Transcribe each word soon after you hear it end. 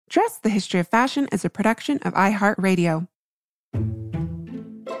Dress, the History of Fashion is a production of iHeartRadio.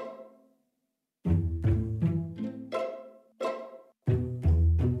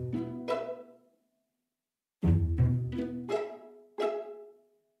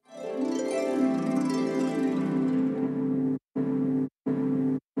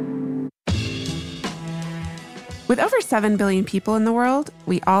 With over 7 billion people in the world,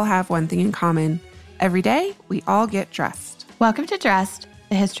 we all have one thing in common. Every day, we all get dressed. Welcome to Dressed,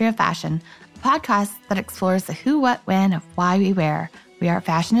 the History of Fashion, a podcast that explores the who, what, when of why we wear. We are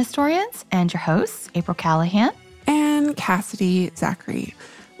fashion historians and your hosts, April Callahan and Cassidy Zachary.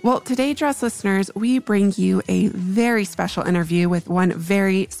 Well, today, Dress listeners, we bring you a very special interview with one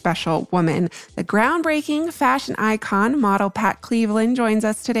very special woman. The groundbreaking fashion icon, model Pat Cleveland, joins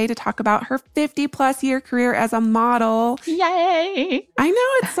us today to talk about her 50-plus year career as a model. Yay! I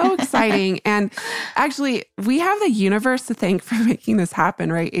know, it's so exciting. And actually, we have the universe to thank for making this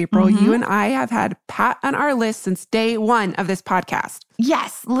happen, right, April? Mm-hmm. You and I have had Pat on our list since day one of this podcast.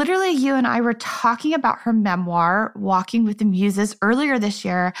 Yes, literally, you and I were talking about her memoir, Walking with the Muses, earlier this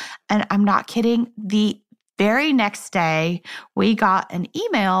year. And I'm not kidding. The very next day, we got an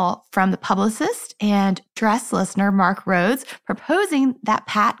email from the publicist and Dress listener, Mark Rhodes, proposing that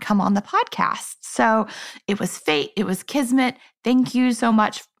Pat come on the podcast. So it was fate. It was kismet. Thank you so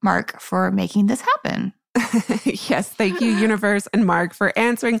much, Mark, for making this happen. Yes, thank you, Universe and Mark, for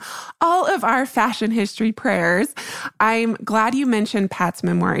answering all of our fashion history prayers. I'm glad you mentioned Pat's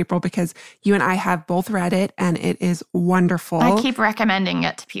memoir, April, because you and I have both read it, and it is wonderful. I keep recommending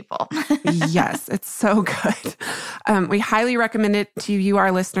it to people. Yes, it's so good. We highly recommend it to you,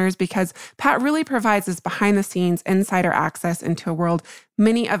 our listeners, because Pat really provides this behind-the-scenes insider access into a world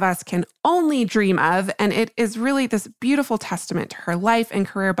many of us can only dream of. And it is really this beautiful testament to her life and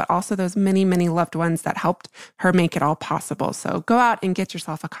career, but also those many, many loved ones that helped her make it all possible. So go out and get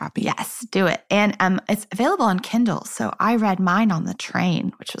yourself a copy. Yes, do it. And it's available on Kindle. So I read mine on the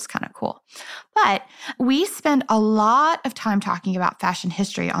train, which was kind of cool. But we spend a lot of time talking about fashion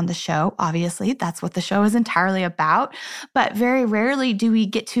history on the show. Obviously, that's what the show is entirely about. But very rarely do we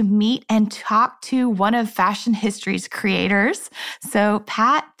get to meet and talk to one of fashion history's creators. So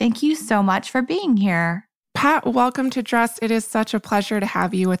Pat, thank you so much for being here. Pat, welcome to Dress. It is such a pleasure to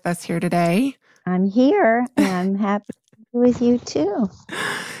have you with us here today. I'm here, and I'm happy to be with you too.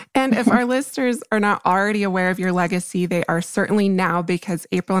 And if our listeners are not already aware of your legacy, they are certainly now, because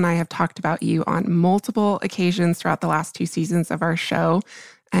April and I have talked about you on multiple occasions throughout the last 2 seasons of our show.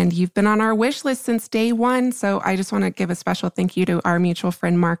 And you've been on our wish list since day one. So I just want to give a special thank you to our mutual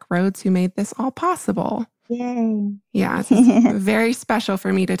friend, Mark Rhodes, who made this all possible. Yay. Yeah, it's very special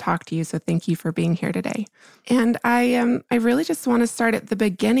for me to talk to you. So thank you for being here today. And I really just want to start at the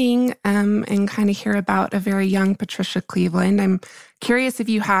beginning and kind of hear about a very young Patricia Cleveland. I'm curious if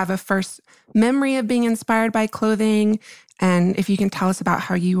you have a first memory of being inspired by clothing, and if you can tell us about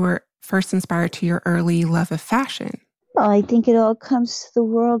how you were first inspired to your early love of fashion. Well, I think it all comes to the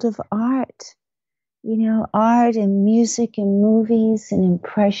world of art. You know, art and music and movies and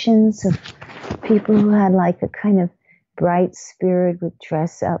impressions of people who had like a kind of bright spirit would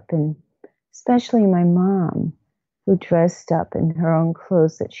dress up, and especially my mom, who dressed up in her own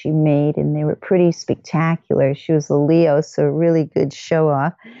clothes that she made, and they were pretty spectacular. She was a Leo, so a really good show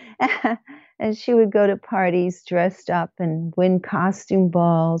off. And she would go to parties dressed up and win costume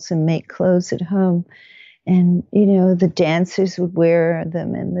balls and make clothes at home. And, you know, the dancers would wear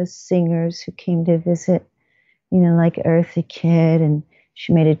them, and the singers who came to visit, you know, like Eartha Kitt. And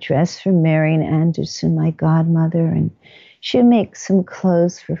she made a dress for Marian Anderson, my godmother, and she would make some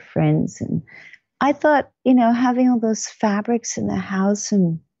clothes for friends. And I thought, you know, having all those fabrics in the house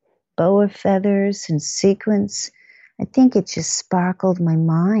and boa feathers and sequins, I think it just sparkled my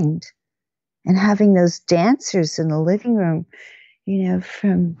mind. And having those dancers in the living room, you know,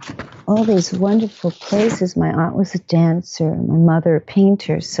 from all these wonderful places. My aunt was a dancer, my mother a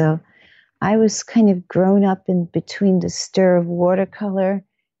painter. So I was kind of grown up in between the stir of watercolor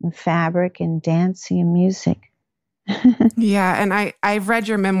and fabric and dancing and music. Yeah, and I've read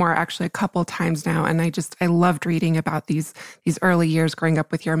your memoir actually a couple times now, and I loved reading about these early years growing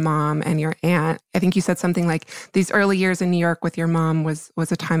up with your mom and your aunt. I think you said something like these early years in New York with your mom was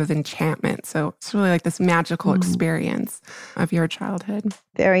a time of enchantment. So it's really like this magical experience of your childhood.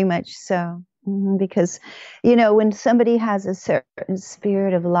 Very much so. Because, you know, when somebody has a certain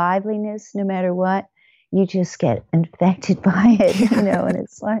spirit of liveliness, no matter what, you just get infected by it, you know, and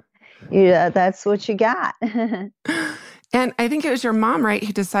it's like, that's what you got. And I think it was your mom, right,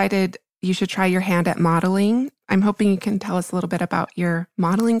 who decided you should try your hand at modeling. I'm hoping you can tell us a little bit about your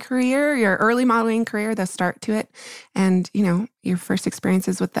modeling career, your early modeling career, the start to it, and, your first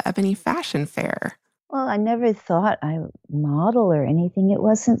experiences with the Ebony Fashion Fair. Well, I never thought I would model or anything. It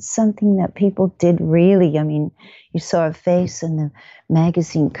wasn't something that people did really. I mean, you saw a face on the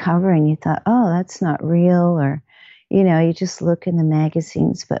magazine cover and you thought, oh, that's not real. Or, you just look in the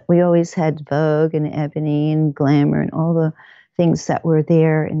magazines. But we always had Vogue and Ebony and Glamour and all the things that were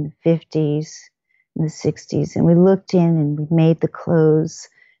there in the 50s and the 60s. And we looked in and we made the clothes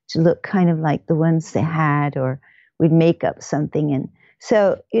to look kind of like the ones they had, or we'd make up something. And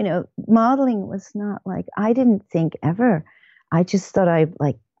so, modeling was not like, I didn't think ever. I just thought I'd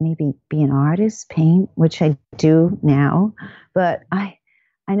like maybe be an artist, paint, which I do now. But I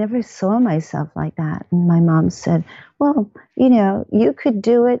never saw myself like that. And my mom said, well, you could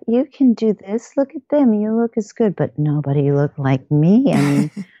do it. You can do this. Look at them. You look as good. But nobody looked like me. I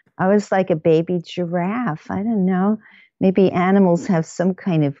mean, I was like a baby giraffe. I don't know. Maybe animals have some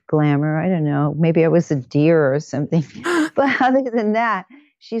kind of glamour. I don't know. Maybe I was a deer or something. But other than that,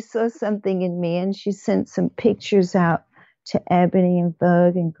 she saw something in me and she sent some pictures out to Ebony and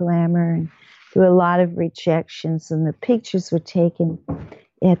Vogue and Glamour. And there were a lot of rejections. And the pictures were taken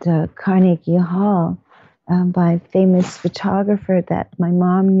at Carnegie Hall by a famous photographer that my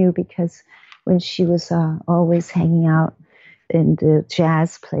mom knew, because when she was always hanging out in the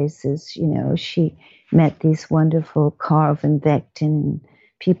jazz places, she met these wonderful Carl Van Vechten and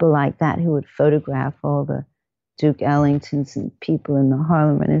people like that who would photograph all the Duke Ellingtons and people in the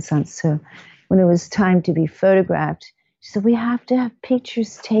Harlem Renaissance. So when it was time to be photographed, she said, we have to have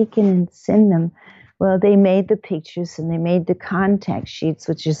pictures taken and send them. Well, they made the pictures and they made the contact sheets,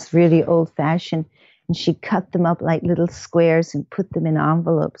 which is really old-fashioned, and she cut them up like little squares and put them in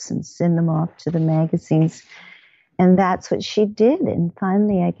envelopes and send them off to the magazines. And that's what she did. And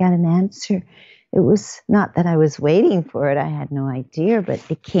finally, I got an answer. It was not that I was waiting for it. I had no idea, but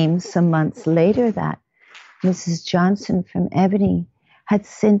it came some months later that Mrs. Johnson from Ebony had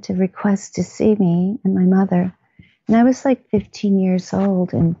sent a request to see me and my mother. And I was like 15 years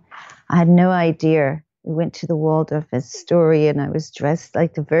old, and I had no idea. We went to the Waldorf Astoria, and I was dressed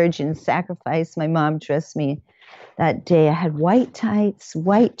like the Virgin Sacrifice. My mom dressed me that day. I had white tights,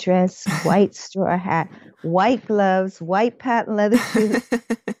 white dress, white straw hat, white gloves, white patent leather shoes.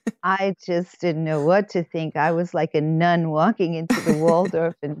 I just didn't know what to think. I was like a nun walking into the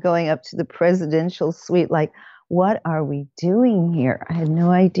Waldorf and going up to the presidential suite like, what are we doing here? I had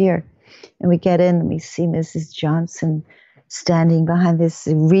no idea. And we get in and we see Mrs. Johnson standing behind this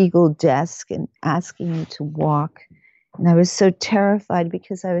regal desk and asking me to walk. And I was so terrified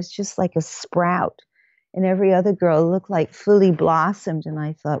because I was just like a sprout. And every other girl looked like fully blossomed. And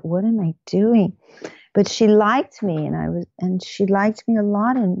I thought, what am I doing? But she liked me, and she liked me a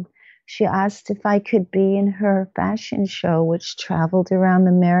lot. And she asked if I could be in her fashion show, which traveled around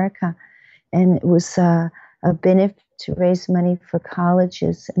America. And it was a benefit to raise money for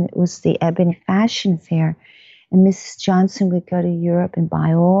colleges. And it was the Ebony Fashion Fair. And Mrs. Johnson would go to Europe and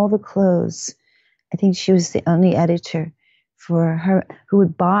buy all the clothes. I think she was the only editor for her who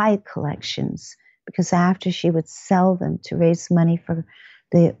would buy collections, because after she would sell them to raise money for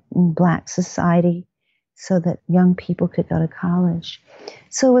the Black Society so that young people could go to college.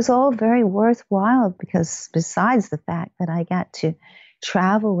 So it was all very worthwhile, because besides the fact that I got to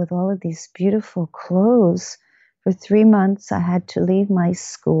travel with all of these beautiful clothes for 3 months, I had to leave my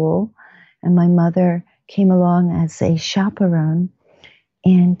school, and my mother came along as a chaperone.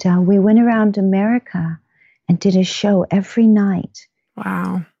 And we went around America and did a show every night.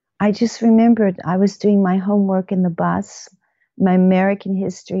 Wow. I just remembered I was doing my homework in the bus, my American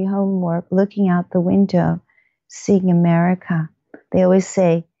history homework, looking out the window, seeing America. They always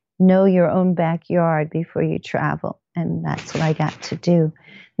say, know your own backyard before you travel. And that's what I got to do.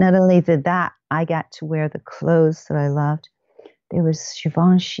 Not only did that, I got to wear the clothes that I loved. There was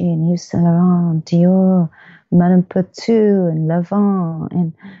Givenchy and Yves Saint Laurent, Dior, Madame Couture and Lavant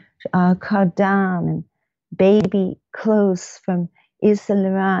and Cardin, and baby clothes from Yves Saint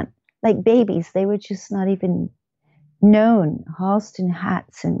Laurent, like babies. They were just not even known. Halston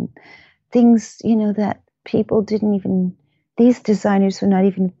hats and things, that people didn't even, these designers were not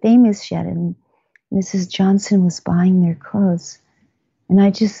even famous yet. And Mrs. Johnson was buying their clothes. And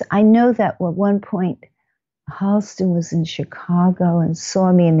I know that at one point, Halston was in Chicago and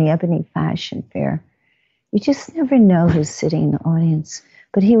saw me in the Ebony Fashion Fair. You just never know who's sitting in the audience.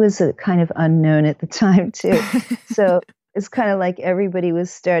 But he was a kind of unknown at the time, too. So it's kind of like everybody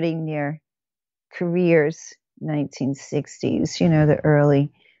was starting their careers, 1960s, the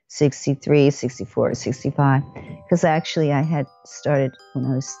early 63, 64, 65. Because actually I had started when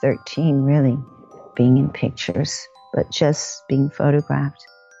I was 13, really being in pictures, but just being photographed.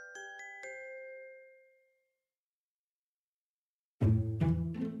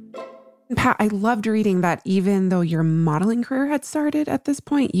 Pat, I loved reading that even though your modeling career had started at this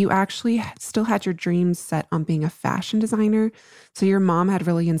point, you actually still had your dreams set on being a fashion designer. So your mom had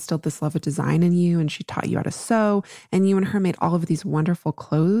really instilled this love of design in you, and she taught you how to sew, and you and her made all of these wonderful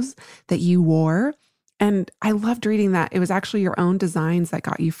clothes that you wore. And I loved reading that. It was actually your own designs that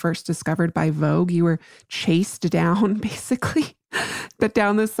got you first discovered by Vogue. You were chased down, basically, but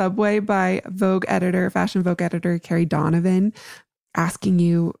down the subway by fashion Vogue editor, Carrie Donovan, asking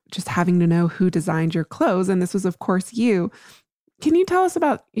you, just having to know who designed your clothes. And this was, of course, you. Can you tell us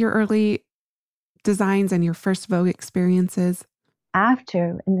about your early designs and your first Vogue experiences?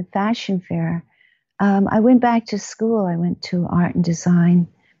 After, in the fashion fair, I went back to school. I went to art and design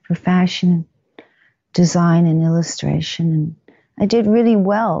for fashion design and illustration. And I did really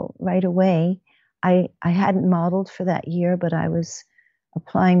well right away. I hadn't modeled for that year, but I was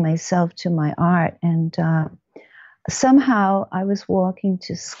applying myself to my art. And somehow I was walking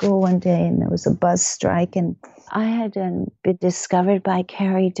to school one day and there was a bus strike, and I had been discovered by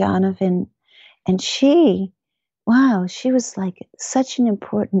Carrie Donovan. And she was like such an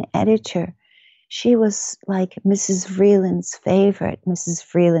important editor. She was like Mrs. Vreeland's favorite. Mrs.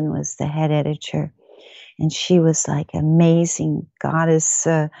 Vreeland was the head editor. And she was like amazing goddess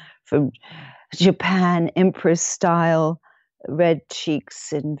from Japan, empress style, red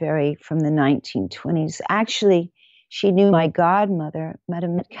cheeks, and very from the 1920s. Actually, she knew my godmother,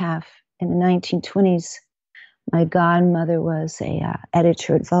 Madame Metcalfe, in the 1920s. My godmother was a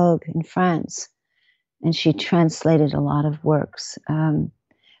editor at Vogue in France, and she translated a lot of works.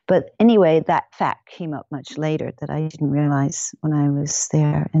 But anyway, that fact came up much later that I didn't realize when I was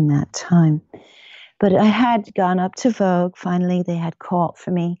there in that time. But I had gone up to Vogue. Finally, they had called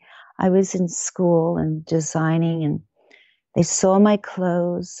for me. I was in school and designing, and they saw my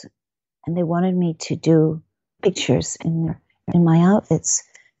clothes, and they wanted me to do pictures in my outfits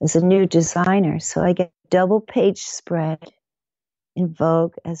as a new designer. So I get a double-page spread in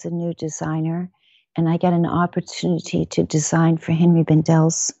Vogue as a new designer, and I get an opportunity to design for Henri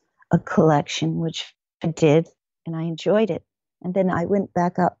Bendel's a collection, which I did, and I enjoyed it. And then I went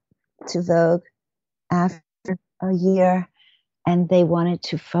back up to Vogue after a year, and they wanted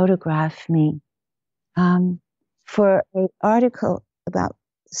to photograph me for an article about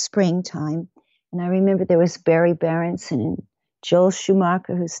springtime. And I remember there was Barry Berenson and Joel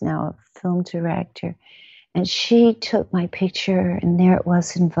Schumacher, who's now a film director. And she took my picture, and there it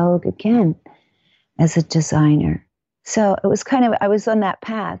was in Vogue again as a designer. So it was I was on that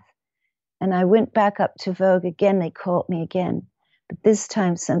path. And I went back up to Vogue again. They called me again. But this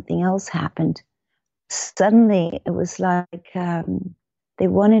time something else happened. Suddenly it was like they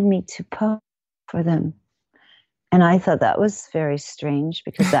wanted me to pose for them. And I thought that was very strange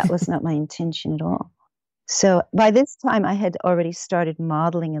because that was not my intention at all. So by this time I had already started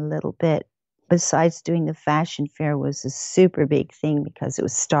modeling a little bit. Besides doing the fashion fair was a super big thing because it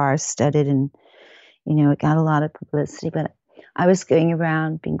was star-studded and, it got a lot of publicity. But I was going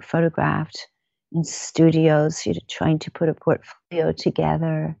around being photographed in studios, trying to put a portfolio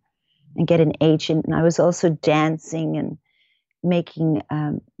together and get an agent. And I was also dancing and making,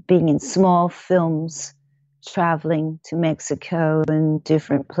 being in small films, traveling to Mexico and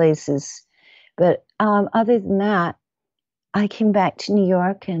different places. But other than that, I came back to New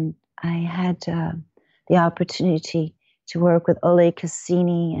York, and I had the opportunity to work with Ole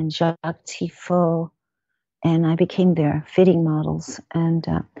Cassini and Jacques Tifo, and I became their fitting models. And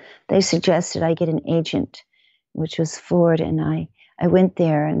they suggested I get an agent, which was Ford, and I went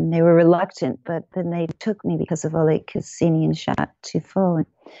there, and they were reluctant, but then they took me because of Ole Cassini and Jacques Tifo. And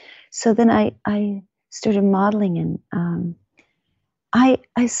so then I started modeling, and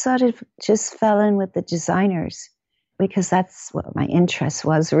I sort of just fell in with the designers because that's what my interest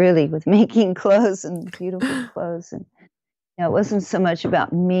was really, with making clothes and beautiful clothes. And it wasn't so much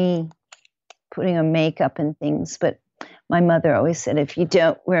about me putting on makeup and things, but my mother always said, if you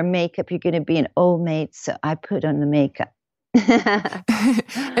don't wear makeup, you're going to be an old maid. So I put on the makeup.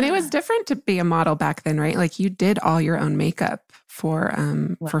 And it was different to be a model back then, right? Like you did all your own makeup for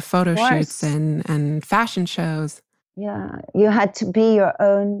photo shoots and fashion shows. Yeah, you had to be your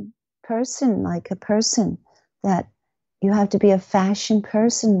own person, like a person that you have to be a fashion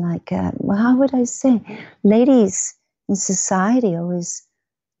person. Like, how would I say? Ladies in society always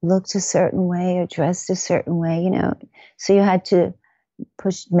looked a certain way or dressed a certain way, So you had to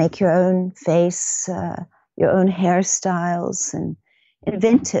make your own face, your own hairstyles, and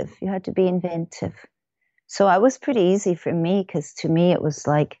inventive. You had to be inventive. So I was pretty easy for me because to me it was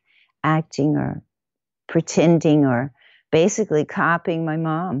like acting or pretending or basically copying my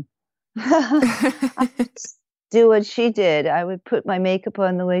mom. I would do what she did. I would put my makeup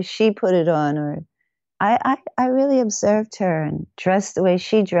on the way she put it on, or I really observed her and dressed the way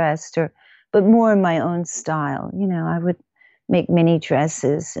she dressed, but more in my own style. I would make mini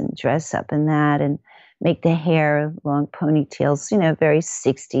dresses and dress up in that and make the hair long ponytails, very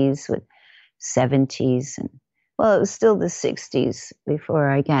 60s with 70s. And well, it was still the 60s before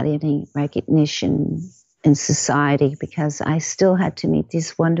I got any recognition in society because I still had to meet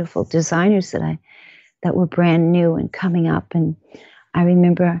these wonderful designers that were brand new and coming up. And I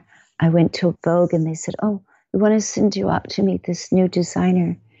remember I went to Vogue and they said, "Oh, we want to send you up to meet this new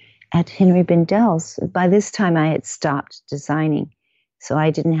designer at Henry Bendel's." By this time I had stopped designing, so I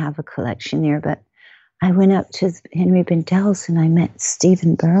didn't have a collection there, but I went up to Henry Bendel's and I met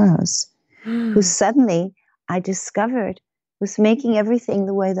Stephen Burrows, who suddenly I discovered was making everything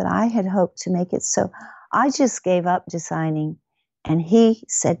the way that I had hoped to make it. So I just gave up designing. And he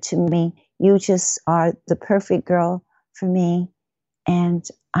said to me, "You just are the perfect girl for me." And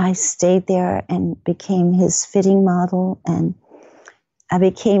I stayed there and became his fitting model. And I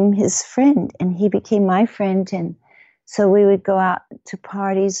became his friend and he became my friend. And so we would go out to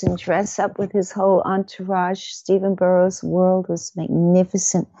parties and dress up with his whole entourage. Stephen Burrows' world was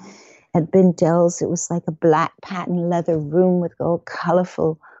magnificent. At Bendel's, it was like a black patent leather room with all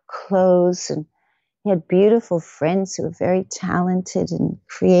colorful clothes. And he had beautiful friends who were very talented and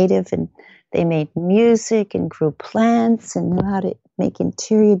creative. And they made music and grew plants and knew how to make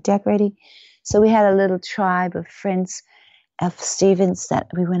interior decorating. So we had a little tribe of friends of Stephen's that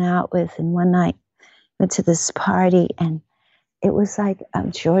we went out with. And one night went to this party and it was like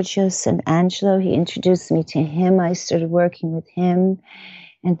Giorgio Sant'Angelo. He introduced me to him. I started working with him.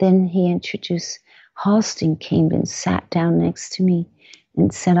 And then he introduced Halston, came and sat down next to me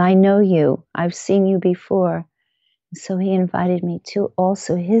and said, "I know you. I've seen you before." And so he invited me to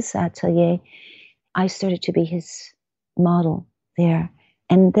also his atelier. I started to be his model there.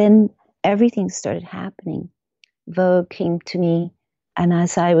 And then everything started happening. Vogue came to me. And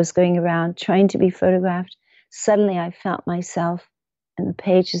as I was going around trying to be photographed, suddenly I found myself in the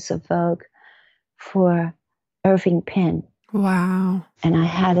pages of Vogue for Irving Penn. Wow. And I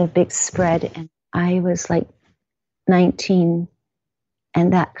had a big spread and I was like 19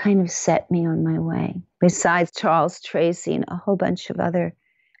 and that kind of set me on my way. Besides Charles Tracy and a whole bunch of other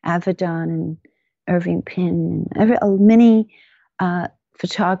Avedon and Irving Penn and many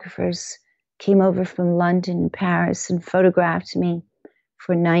photographers came over from London and Paris and photographed me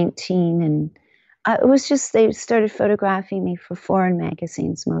for 19. And it was just, they started photographing me for foreign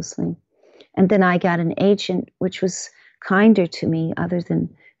magazines mostly. And then I got an agent, which was kinder to me other than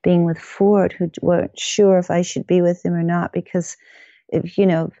being with Ford, who weren't sure if I should be with him or not because of,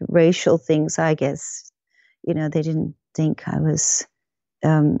 racial things, I guess. They didn't think I was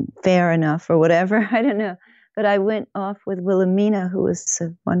fair enough or whatever. I don't know. But I went off with Wilhelmina, who was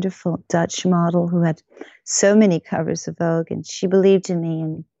a wonderful Dutch model who had so many covers of Vogue, and she believed in me.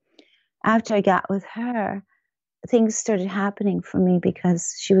 And after I got with her, things started happening for me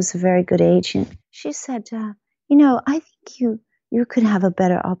because she was a very good agent. She said, "I think you could have a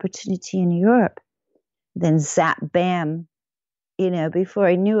better opportunity in Europe." Then zap, bam, before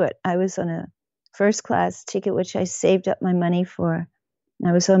I knew it, I was on a first class ticket, which I saved up my money for. And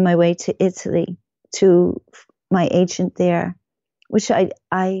I was on my way to Italy to my agent there, which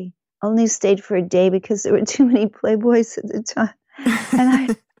I only stayed for a day because there were too many Playboys at the time.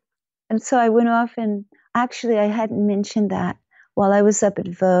 And so I went off and actually I hadn't mentioned that while I was up at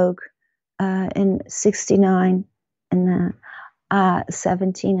Vogue in 1969 and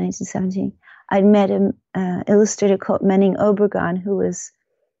 1917, I'd met an illustrator called Menning Obregon, who was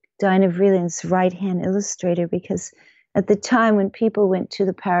Dinah Vreeland's right-hand illustrator, because at the time when people went to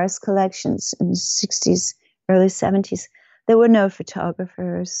the Paris collections in the 60s, early 70s, there were no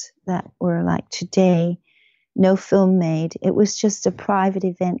photographers that were like today, no film made. It was just a private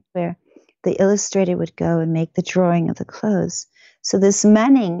event where the illustrator would go and make the drawing of the clothes. So this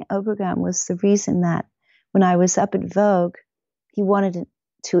Menning Obregon was the reason that when I was up at Vogue, he wanted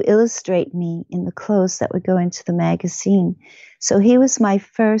to illustrate me in the clothes that would go into the magazine. So he was my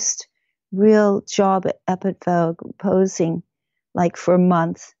first real job up at Vogue, posing like for a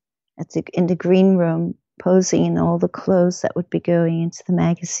month in the green room, posing in all the clothes that would be going into the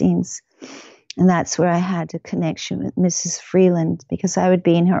magazines. And that's where I had a connection with Mrs. Vreeland, because I would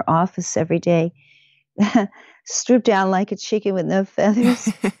be in her office every day, stripped down like a chicken with no feathers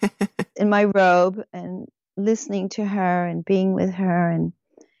in my robe and listening to her and being with her and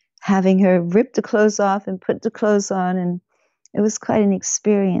having her rip the clothes off and put the clothes on. And it was quite an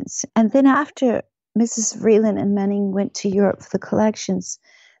experience. And then after Mrs. Vreeland and Manning went to Europe for the collections,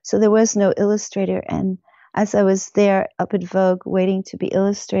 so there was no illustrator. And as I was there up at Vogue waiting to be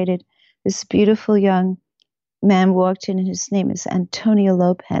illustrated, this beautiful young man walked in, and his name is Antonio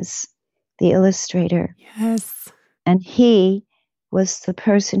Lopez, the illustrator. Yes. And he was the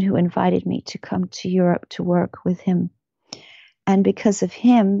person who invited me to come to Europe to work with him. And because of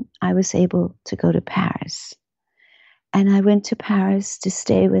him, I was able to go to Paris. And I went to Paris to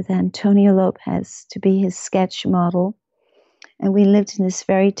stay with Antonio Lopez to be his sketch model. And we lived in this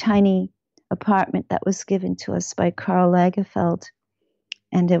very tiny apartment that was given to us by Karl Lagerfeld.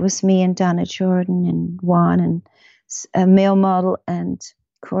 And it was me and Donna Jordan and Juan and a male model and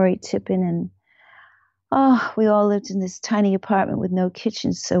Corey Tippin. And we all lived in this tiny apartment with no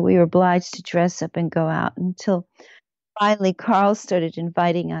kitchen. So we were obliged to dress up and go out until finally Karl started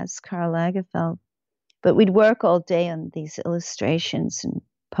inviting us, Karl Lagerfeld. But we'd work all day on these illustrations and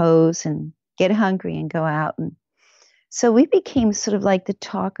pose and get hungry and go out. And so we became sort of like the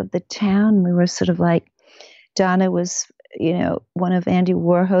talk of the town. We were sort of like, Donna was, one of Andy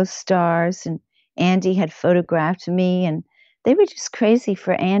Warhol's stars, and Andy had photographed me, and they were just crazy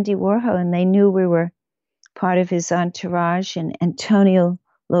for Andy Warhol, and they knew we were part of his entourage. And Antonio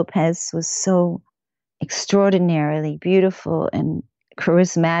Lopez was so extraordinarily beautiful and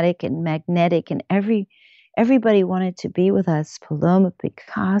charismatic and magnetic, and everybody wanted to be with us. Paloma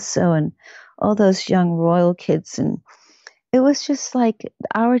Picasso and all those young royal kids, and it was just like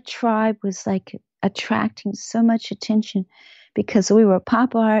our tribe was like attracting so much attention because we were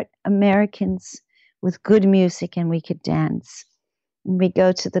pop art Americans with good music, and we could dance. And we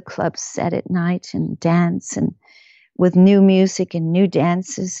go to the club set at night and dance, and with new music and new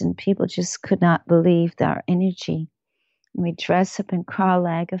dances, and people just could not believe our energy. And we dress up in Karl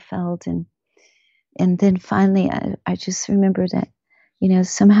Lagerfeld, and then finally I just remember that,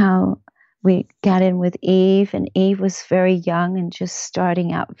 somehow we got in with Yves, and Yves was very young and just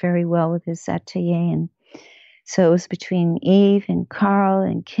starting out very well with his atelier. And so it was between Yves and Karl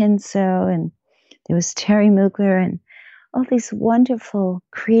and Kenzo, and there was Terry Mugler and all these wonderful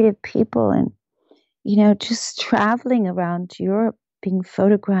creative people, and just traveling around Europe, being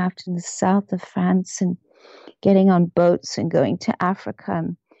photographed in the south of France and getting on boats and going to Africa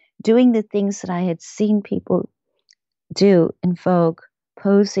and doing the things that I had seen people do in Vogue,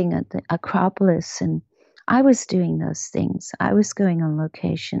 posing at the Acropolis. And I was doing those things. I was going on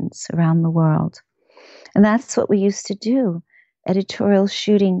locations around the world. And that's what we used to do. Editorial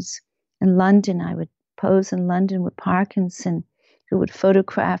shootings in London. I would pose in London with Parkinson, who would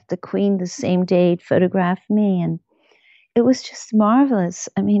photograph the Queen the same day he'd photograph me. And it was just marvelous.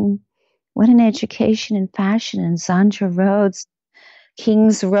 I mean, what an education in fashion, and Zandra Rhodes,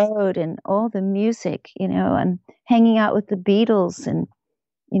 King's Road, and all the music, and hanging out with the Beatles, and,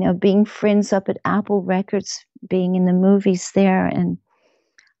 being friends up at Apple Records, being in the movies there. And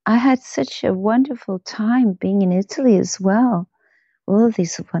I had such a wonderful time being in Italy as well. All of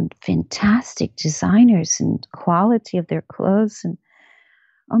these fantastic designers and quality of their clothes. And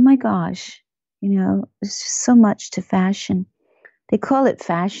oh my gosh, there's just so much to fashion. They call it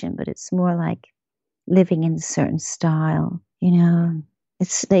fashion, but it's more like living in a certain style,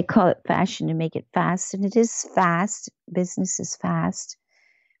 They call it fashion to make it fast, and it is fast. Business is fast.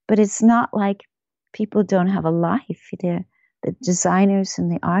 But it's not like people don't have a life. The designers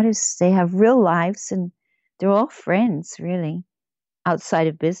and the artists, they have real lives, and they're all friends, really, outside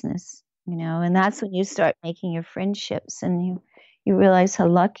of business, and that's when you start making your friendships, and you realize how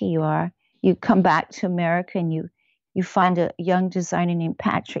lucky you are. You come back to America, and you find a young designer named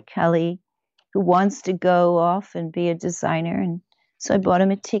Patrick Kelly who wants to go off and be a designer. And so I bought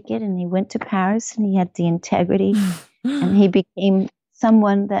him a ticket, and he went to Paris, and he had the integrity, and he became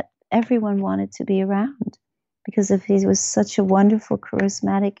someone that everyone wanted to be around because he was such a wonderful,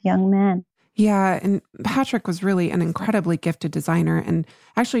 charismatic young man. Yeah, and Patrick was really an incredibly gifted designer. And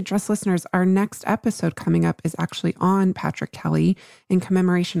actually, Dress listeners, our next episode coming up is actually on Patrick Kelly in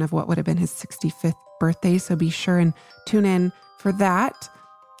commemoration of what would have been his 65th birthday. So be sure and tune in for that.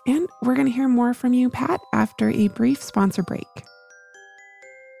 And we're going to hear more from you, Pat, after a brief sponsor break.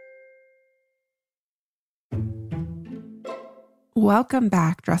 Welcome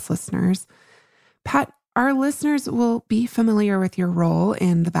back, Dress listeners. Pat, our listeners will be familiar with your role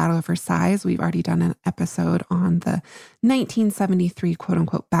in the Battle of Versailles. We've already done an episode on the 1973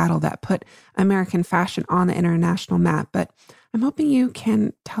 quote-unquote battle that put American fashion on the international map. But I'm hoping you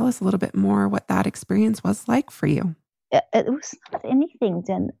can tell us a little bit more what that experience was like for you. it was not anything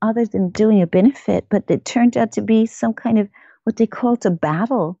done other than doing a benefit, but it turned out to be some kind of what they called a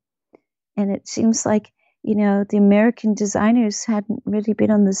battle. And it seems like, the American designers hadn't really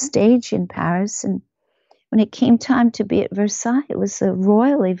been on the stage in Paris. And when it came time to be at Versailles, it was a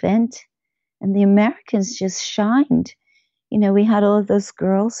royal event, and the Americans just shined. We had all of those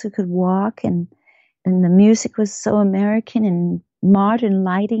girls who could walk, and the music was so American and modern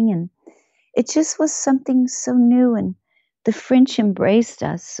lighting, and it just was something so new, and the French embraced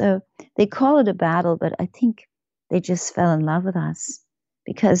us. So they call it a battle, but I think they just fell in love with us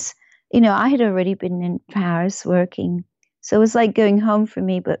because, I had already been in Paris working. So it was like going home for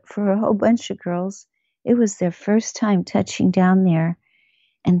me, but for a whole bunch of girls, it was their first time touching down there.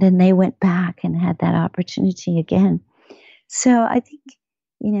 And then they went back and had that opportunity again. So I think,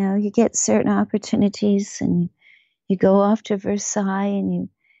 you get certain opportunities and you go off to Versailles and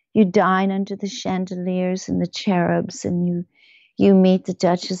you dine under the chandeliers and the cherubs, and you meet the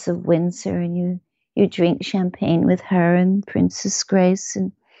Duchess of Windsor, and you drink champagne with her and Princess Grace,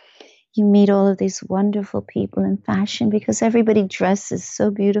 and you meet all of these wonderful people in fashion because everybody dresses so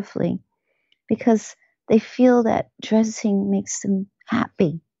beautifully because they feel that dressing makes them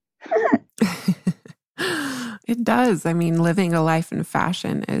happy. It does. I mean, living a life in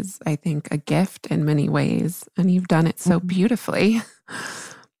fashion is, I think, a gift in many ways, and you've done it so beautifully.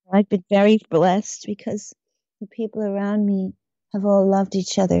 I've been very blessed because the people around me have all loved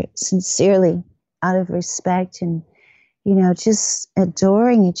each other sincerely out of respect and, just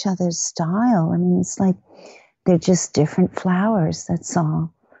adoring each other's style. I mean, it's like they're just different flowers, that's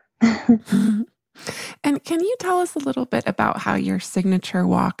all. And can you tell us a little bit about how your signature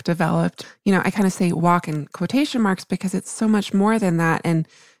walk developed? I kind of say walk in quotation marks because it's so much more than that. And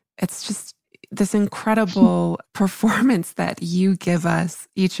it's just this incredible performance that you give us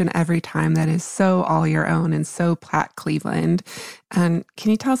each and every time that is so all your own and so Pat Cleveland. And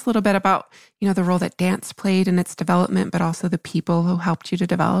can you tell us a little bit about, the role that dance played in its development, but also the people who helped you to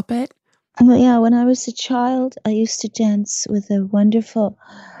develop it? Well, yeah, when I was a child, I used to dance with a wonderful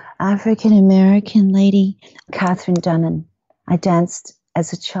African-American lady, Catherine Dunnan. I danced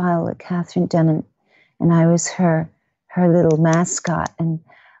as a child with Catherine Dunnan, and I was her little mascot, and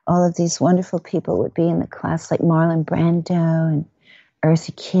all of these wonderful people would be in the class, like Marlon Brando and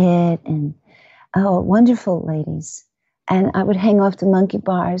Eartha Kitt, and wonderful ladies. And I would hang off the monkey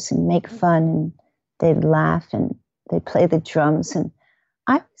bars and make fun, and they'd laugh and they'd play the drums. And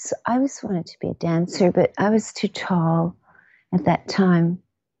I always wanted to be a dancer, but I was too tall at that time.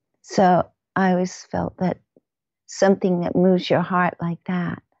 So I always felt that something that moves your heart like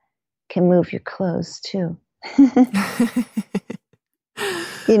that can move your clothes too.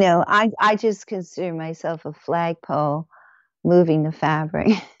 I just consider myself a flagpole moving the fabric.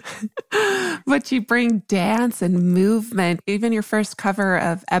 But you bring dance and movement. Even your first cover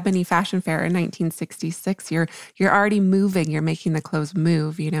of Ebony Fashion Fair in 1966, you're already moving. You're making the clothes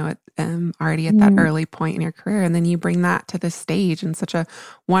move, already at that early point in your career. And then you bring that to the stage in such a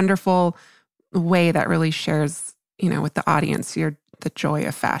wonderful way that really shares, with the audience, the joy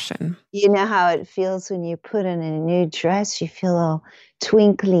of fashion. You know how it feels when you put on a new dress, you feel all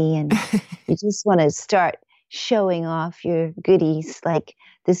twinkly and you just want to start showing off your goodies. Like,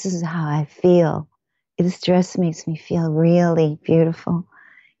 this is how I feel. This dress makes me feel really beautiful.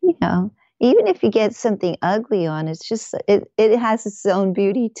 Even if you get something ugly on, it's just, it has its own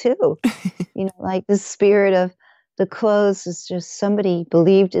beauty too. Like the spirit of the clothes is just somebody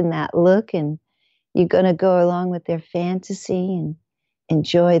believed in that look, and you're going to go along with their fantasy and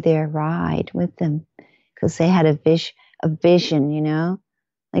enjoy their ride with them because they had a vision,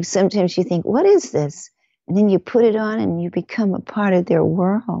 Like sometimes you think, what is this? And then you put it on and you become a part of their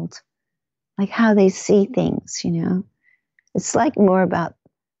world, like how they see things, It's like more about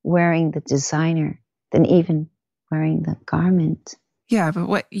wearing the designer than even wearing the garment. Yeah, but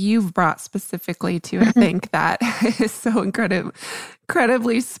what you've brought specifically to, I think, that is so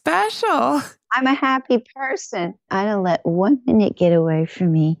incredibly special. I'm a happy person. I don't let 1 minute get away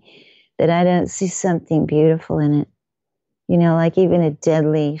from me that I don't see something beautiful in it. Like even a dead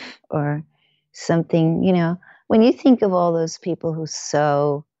leaf or something, when you think of all those people who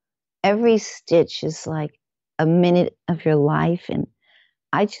sew, every stitch is like a minute of your life. And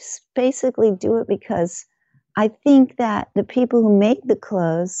I just basically do it because I think that the people who make the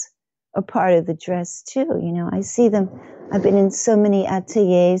clothes are part of the dress too. I see them. I've been in so many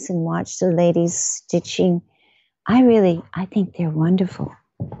ateliers and watched the ladies stitching. I think they're wonderful.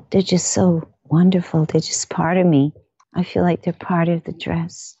 They're just so wonderful. They're just part of me. I feel like they're part of the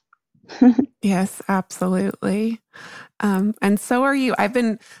dress. Yes, absolutely. And so are you. I've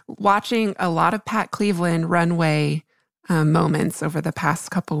been watching a lot of Pat Cleveland runway moments over the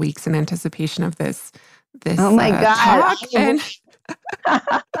past couple weeks in anticipation of this Oh my God. talk.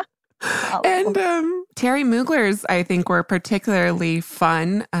 And Terry Mugler's, I think, were particularly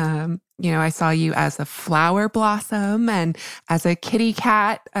fun. I saw you as a flower blossom and as a kitty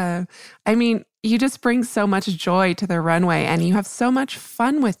cat. You just bring so much joy to the runway and you have so much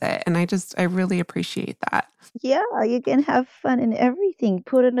fun with it. And I really appreciate that. Yeah, you can have fun in everything.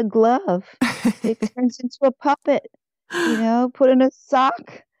 Put in a glove, it turns into a puppet. Put in a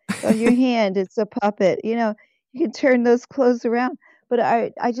sock on your hand, it's a puppet. You can turn those clothes around. But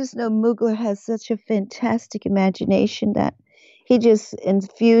I just know Mugler has such a fantastic imagination that he just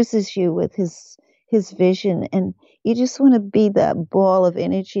infuses you with his vision, and you just want to be that ball of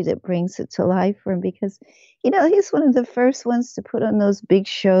energy that brings it to life for him, because he's one of the first ones to put on those big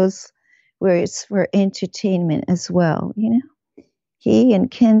shows where it's for entertainment as well. He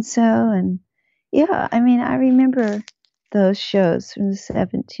and Kenzo, and I remember those shows from the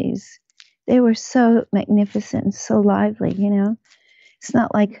 70s. They were so magnificent and so lively. It's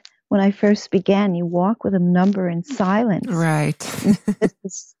not like when I first began, you walk with a number in silence. Right. The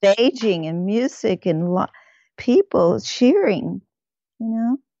staging and music and people cheering,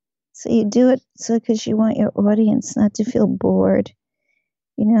 So you do it because you want your audience not to feel bored.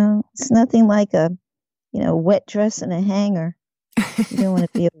 It's nothing like a, wet dress and a hanger. You don't want to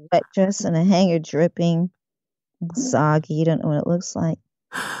be a wet dress and a hanger dripping, soggy. You don't know what it looks like.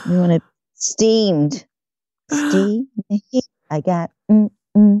 You want it steamed. Steam heat. I got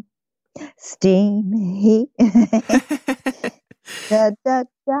steam heat. Da, da,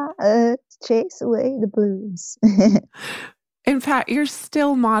 da, chase away the blues. In fact, you're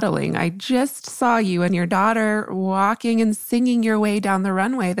still modeling. I just saw you and your daughter walking and singing your way down the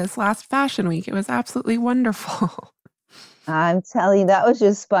runway this last fashion week. It was absolutely wonderful. I'm telling you, that was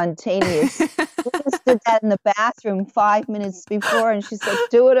just spontaneous. We just did that in the bathroom 5 minutes before, and she said,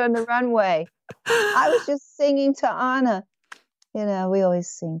 do it on the runway. I was just singing to Anna. We always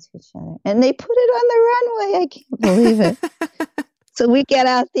sing to each other. And they put it on the runway. I can't believe it. So we get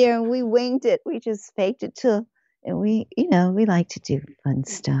out there and we winged it. We just faked it till, and we like to do fun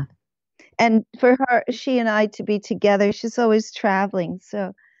stuff. And for her, she and I to be together, she's always traveling.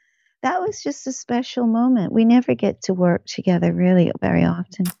 So that was just a special moment. We never get to work together really very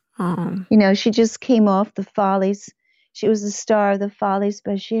often. Oh. She just came off the Follies. She was the star of the Follies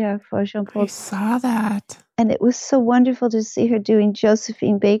Bergère for Jean-Paul. I saw that. And it was so wonderful to see her doing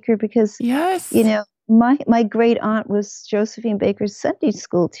Josephine Baker because, yes, my great aunt was Josephine Baker's Sunday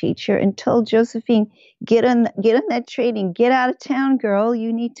school teacher and told Josephine, get on that training, get out of town, girl.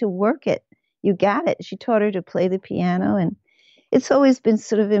 You need to work it. You got it. She taught her to play the piano. And it's always been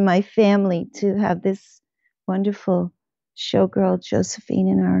sort of in my family to have this wonderful showgirl Josephine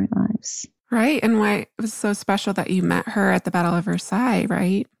in our lives. Right. And why it was so special that you met her at the Battle of Versailles,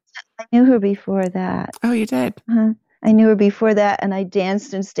 right? I knew her before that. Oh, you did? Uh-huh. I knew her before that, and I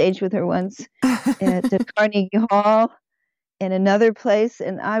danced on stage with her once at the Carnegie Hall in another place,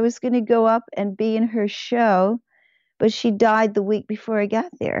 and I was going to go up and be in her show, but she died the week before I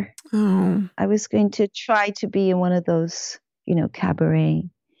got there. Oh. I was going to try to be in one of those, cabaret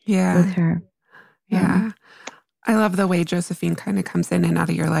with her. Yeah. I love the way Josephine kind of comes in and out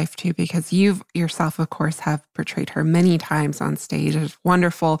of your life too, because you've yourself, of course, have portrayed her many times on stage. There's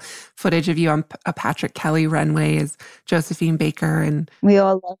wonderful footage of you on a Patrick Kelly runway as Josephine Baker. And we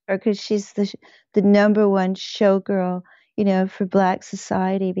all love her because she's the number one showgirl, for Black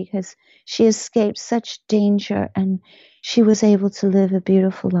society, because she escaped such danger and she was able to live a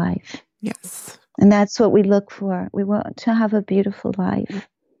beautiful life. Yes. And that's what we look for. We want to have a beautiful life.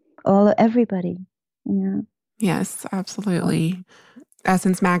 Everybody, Yes, absolutely.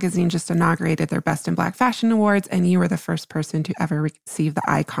 Essence Magazine just inaugurated their Best in Black Fashion Awards, and you were the first person to ever receive the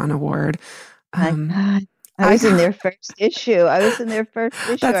Icon Award. I was in their first issue. That's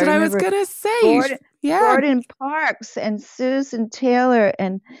what I was going to say. Gordon Parks and Susan Taylor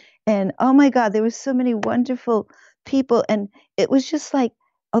and oh my God, there were so many wonderful people, and it was just like,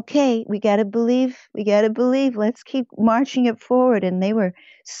 okay, we got to believe, let's keep marching it forward. And they were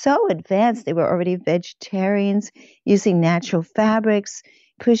so advanced. They were already vegetarians, using natural fabrics,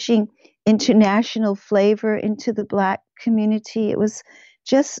 pushing international flavor into the Black community. It was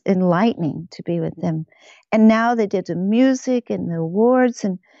just enlightening to be with them. And now they did the music and the awards,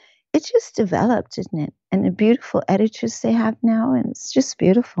 and it just developed, didn't it? And the beautiful editors they have now, and it's just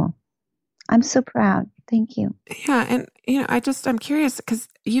beautiful. I'm so proud. Thank you. Yeah. And, I'm curious because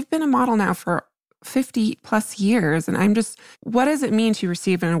you've been a model now for 50 plus years. And what does it mean to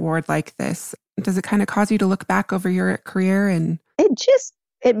receive an award like this? Does it kind of cause you to look back over your career? And it just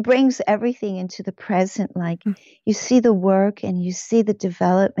it brings everything into the present. Like you see the work and you see the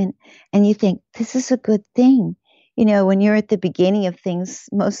development and you think, this is a good thing. You know, when you're at the beginning of things,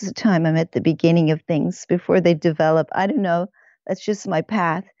 most of the time I'm at the beginning of things before they develop. I don't know. That's just my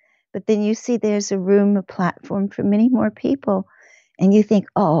path. But then you see there's a room, a platform for many more people. And you think,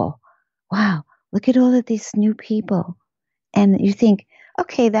 oh, wow, look at all of these new people. And you think,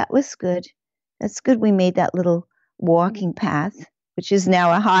 okay, that was good. That's good. We made that little walking path, which is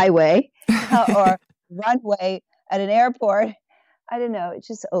now a highway or runway at an airport. I don't know. It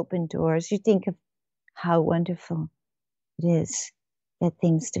just opened doors. You think of how wonderful it is that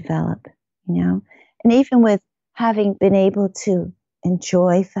things develop, you know? And even with having been able to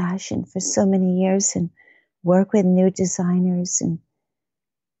enjoy fashion for so many years and work with new designers, and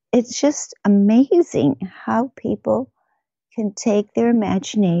it's just amazing how people can take their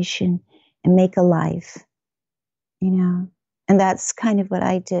imagination and make a life, you know? And that's kind of what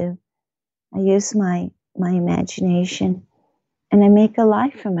I do. I use my imagination and I make a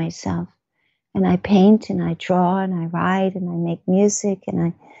life for myself. And I paint and I draw and I write and I make music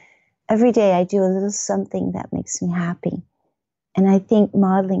and every day I do a little something that makes me happy. And I think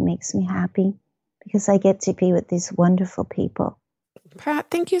modeling makes me happy because I get to be with these wonderful people. Pat,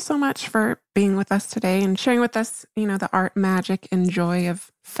 thank you so much for being with us today and sharing with us, you know, the art, magic, and joy of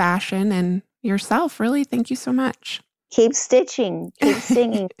fashion and yourself. Really, thank you so much. Keep stitching, keep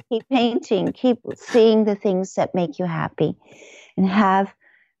singing, keep painting, keep seeing the things that make you happy and have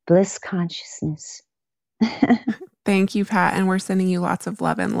bliss consciousness. Thank you, Pat. And we're sending you lots of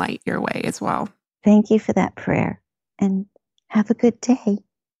love and light your way as well. Thank you for that prayer and have a good day.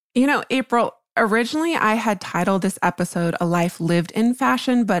 You know, April, originally I had titled this episode A Life Lived in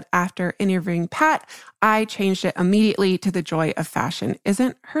Fashion, but after interviewing Pat, I changed it immediately to The Joy of Fashion.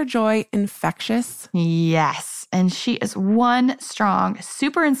 Isn't her joy infectious? Yes. And she is one strong,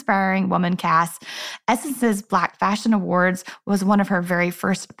 super inspiring woman, Cass. Essence's Black Fashion Awards was one of her very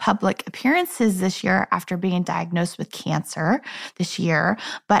first public appearances this year after being diagnosed with cancer this year.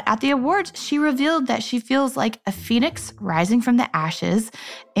 But at the awards, she revealed that she feels like a phoenix rising from the ashes,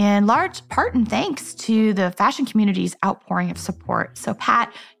 in large part and thanks to the fashion community's outpouring of support. So,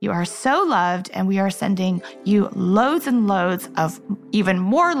 Pat, you are so loved, and we are sending you loads and loads of even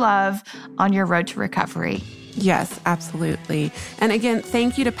more love on your road to recovery. Yes, absolutely. And again,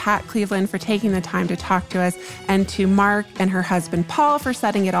 thank you to Pat Cleveland for taking the time to talk to us, and to Mark and her husband, Paul, for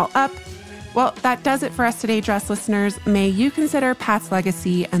setting it all up. Well, that does it for us today, dress listeners. May you consider Pat's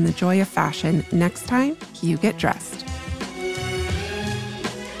legacy and the joy of fashion next time you get dressed.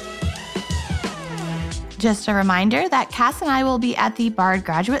 Just a reminder that Cass and I will be at the Bard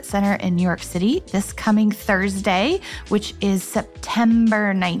Graduate Center in New York City this coming Thursday, which is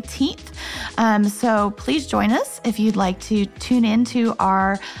September 19th. So please join us if you'd like to tune into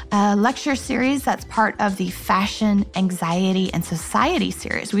our lecture series that's part of the Fashion, Anxiety, and Society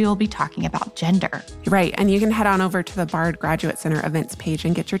series. We will be talking about gender. Right, and you can head on over to the Bard Graduate Center events page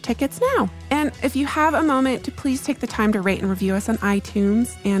and get your tickets now. And if you have a moment, to please take the time to rate and review us on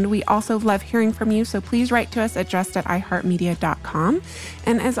iTunes. And we also love hearing from you, so please write to us at dressed@iheartmedia.com.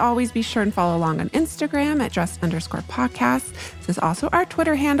 And as always, be sure and follow along on Instagram at dressed_podcast. This is also our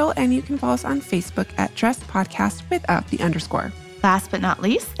Twitter handle, and you can follow us on Facebook at Dressed Podcast without the underscore. Last but not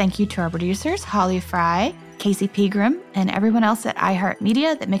least, thank you to our producers, Holly Fry, Casey Pegram, and everyone else at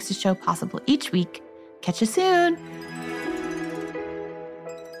iHeartMedia that makes the show possible each week. Catch you soon.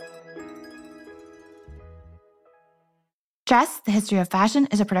 Dress, The History of Fashion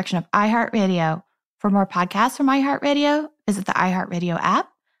is a production of iHeartRadio. For more podcasts from iHeartRadio, visit the iHeartRadio app,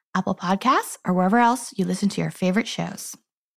 Apple Podcasts, or wherever else you listen to your favorite shows.